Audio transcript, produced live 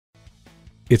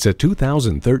It's a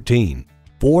 2013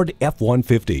 Ford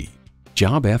F-150.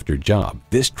 Job after job,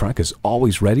 this truck is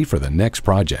always ready for the next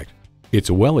project. It's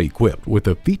well equipped with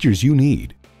the features you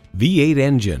need: V8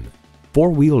 engine,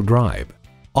 4-wheel drive,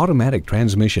 automatic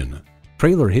transmission,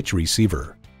 trailer hitch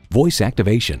receiver, voice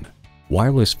activation,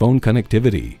 wireless phone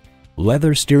connectivity,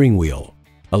 leather steering wheel,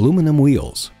 aluminum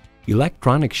wheels,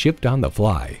 electronic shift on the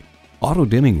fly,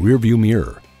 auto-dimming rearview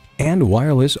mirror, and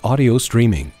wireless audio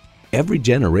streaming. Every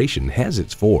generation has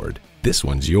its Ford. This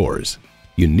one's yours.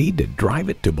 You need to drive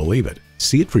it to believe it.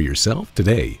 See it for yourself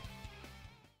today.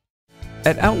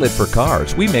 At Outlet for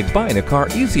Cars, we make buying a car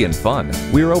easy and fun.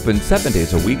 We're open 7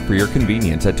 days a week for your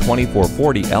convenience at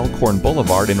 2440 Elkhorn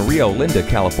Boulevard in Rio Linda,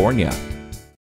 California.